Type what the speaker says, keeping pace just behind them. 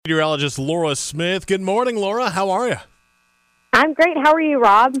Meteorologist Laura Smith. Good morning, Laura. How are you? I'm great. How are you,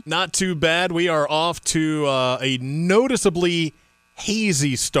 Rob? Not too bad. We are off to a noticeably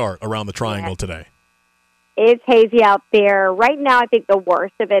hazy start around the Triangle today. It's hazy out there. Right now, I think the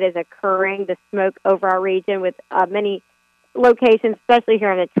worst of it is occurring, the smoke over our region with many locations, especially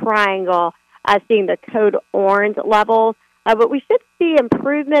here in the Triangle, seeing the code orange levels. But we should see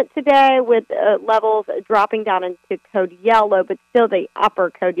improvement today with levels dropping down into code yellow, but still the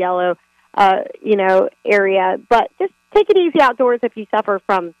upper code yellow, area. But just take it easy outdoors if you suffer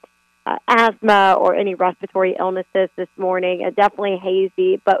from asthma or any respiratory illnesses this morning. Definitely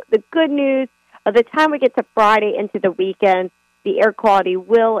hazy. But the good news, by the time we get to Friday into the weekend, the air quality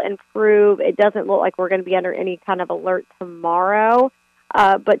will improve. It doesn't look like we're going to be under any kind of alert tomorrow.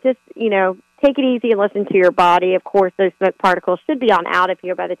 But just, take it easy and listen to your body. Of course, those smoke particles should be on out of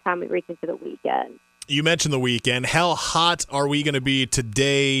here by the time we reach into the weekend. You mentioned the weekend. How hot are we going to be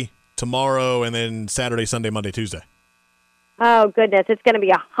today, tomorrow, and then Saturday, Sunday, Monday, Tuesday? Oh, goodness. It's going to be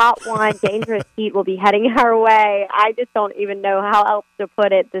a hot one. Dangerous heat will be heading our way. I just don't even know how else to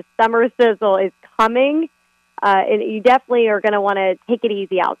put it. The summer sizzle is coming. And you definitely are going to want to take it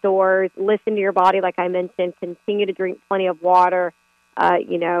easy outdoors. Listen to your body, like I mentioned. Continue to drink plenty of water.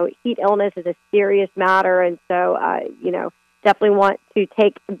 Heat illness is a serious matter, and so, definitely want to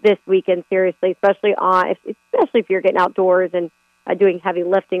take this weekend seriously, especially if you're getting outdoors and doing heavy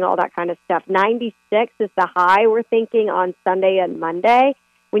lifting, all that kind of stuff. 96 is the high we're thinking on Sunday and Monday.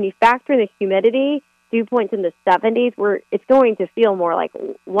 When you factor in the humidity, dew points in the 70s, it's going to feel more like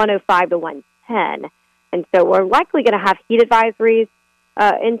 105 to 110. And so we're likely going to have heat advisories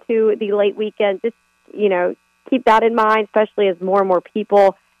into the late weekend. Just, keep that in mind, especially as more and more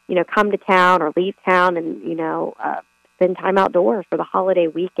people, come to town or leave town and, spend time outdoors for the holiday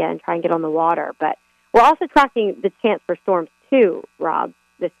weekend, try and get on the water. But we're also tracking the chance for storms too, Rob,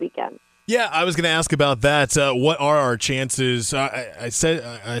 this weekend. Yeah, I was going to ask about that. What are our chances? I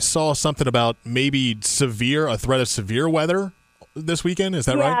saw something about maybe a threat of severe weather this weekend. Is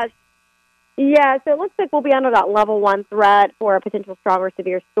that right? Yeah, so it looks like we'll be under that level 1 threat for a potential strong or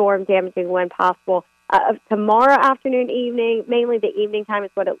severe storm, damaging wind possible. Tomorrow afternoon, evening, mainly the evening time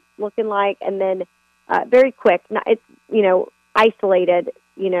is what it's looking like, and then very quick. It's, isolated,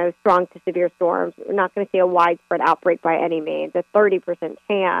 strong to severe storms. We're not going to see a widespread outbreak by any means, a 30%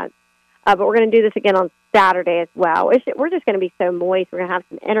 chance. But we're going to do this again on Saturday as well. We're just going to be so moist. We're going to have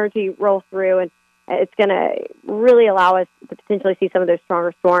some energy roll through, and it's going to really allow us to potentially see some of those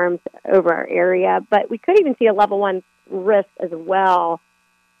stronger storms over our area. But we could even see a level 1 risk as well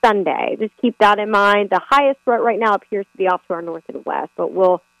Sunday. Just keep that in mind. The highest threat right now appears to be off to our north and west, but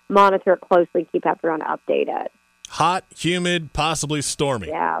we'll monitor it closely and keep everyone updated. Hot, humid, possibly stormy.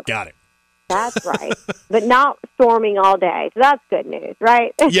 Yeah. Got it. That's right. But not storming all day. So that's good news,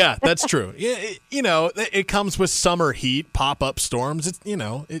 right? Yeah, that's true. Yeah, it comes with summer heat, pop-up storms. It's,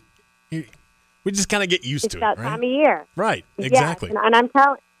 we just kind of get used to it, right? It's that time of year. Right, exactly. Yes, and I'm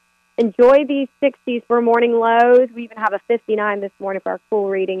telling enjoy these 60s for morning lows. We even have a 59 this morning for our cool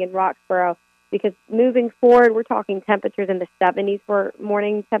reading in Roxborough, because moving forward, we're talking temperatures in the 70s for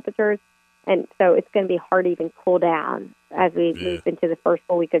morning temperatures. And so it's going to be hard to even cool down as we move into the first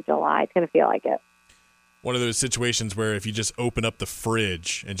full week of July. It's going to feel like it. One of those situations where if you just open up the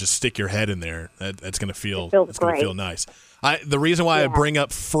fridge and just stick your head in there, that's going to feel going to feel nice. The reason why I bring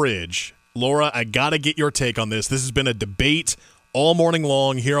up fridge, Laura, I got to get your take on this. This has been a debate all morning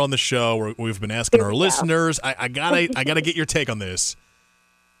long here on the show where we've been asking our listeners. I gotta get your take on this.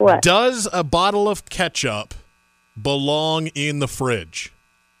 What? Does a bottle of ketchup belong in the fridge?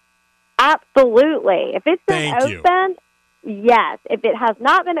 Absolutely. If it's been open, yes. If it has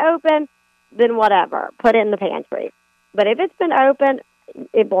not been open, then whatever. Put it in the pantry. But if it's been open,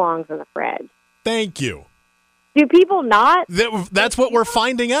 it belongs in the fridge. Thank you. Do people not? That's what we're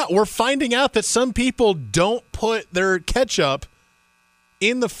finding out. We're finding out that some people don't put their ketchup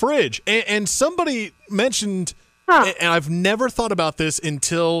in the fridge. And somebody mentioned, and I've never thought about this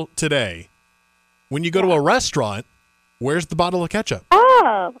until today, when you go to a restaurant, where's the bottle of ketchup?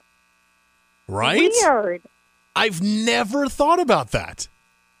 Oh. Right? Weird. I've never thought about that.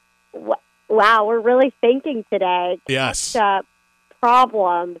 Wow, we're really thinking today. Yes. Ketchup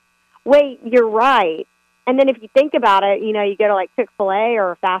problems. Wait, you're right. And then if you think about it, you go to like Chick-fil-A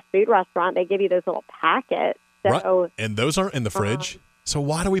or a fast food restaurant, they give you those little packets. So, right. And those aren't in the fridge. So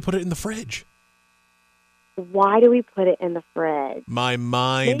why do we put it in the fridge? Why do we put it in the fridge? My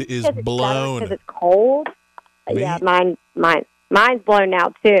mind is blown. Because it's cold? Yeah, mine's blown now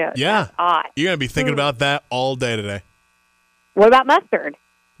too. Yeah. That's odd. You're going to be thinking about that all day today. What about mustard?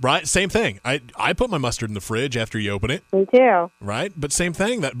 Right, same thing. I put my mustard in the fridge after you open it. Me too. Right, but same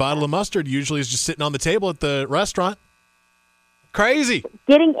thing. That bottle of mustard usually is just sitting on the table at the restaurant. Crazy.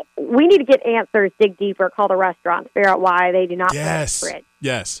 We need to get answers, dig deeper, call the restaurant, figure out why they do not put it in the fridge.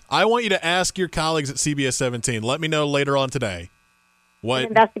 Yes. I want you to ask your colleagues at CBS 17. Let me know later on today. What an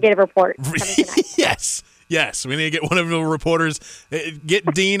investigative report coming tonight. Yes. We need to get one of the reporters, get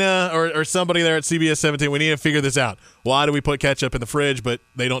Dina or somebody there at CBS 17. We need to figure this out. Why do we put ketchup in the fridge, but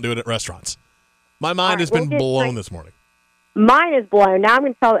they don't do it at restaurants? My mind has been blown this morning. Mine is blown. Now I'm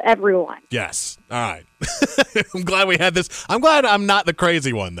going to tell everyone. Yes. All right. I'm glad we had this. I'm glad I'm not the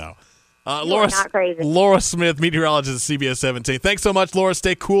crazy one, though. Not crazy. Laura Smith, meteorologist at CBS 17. Thanks so much, Laura.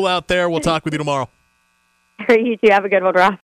 Stay cool out there. We'll talk with you tomorrow. You too. Have a good one, Rob.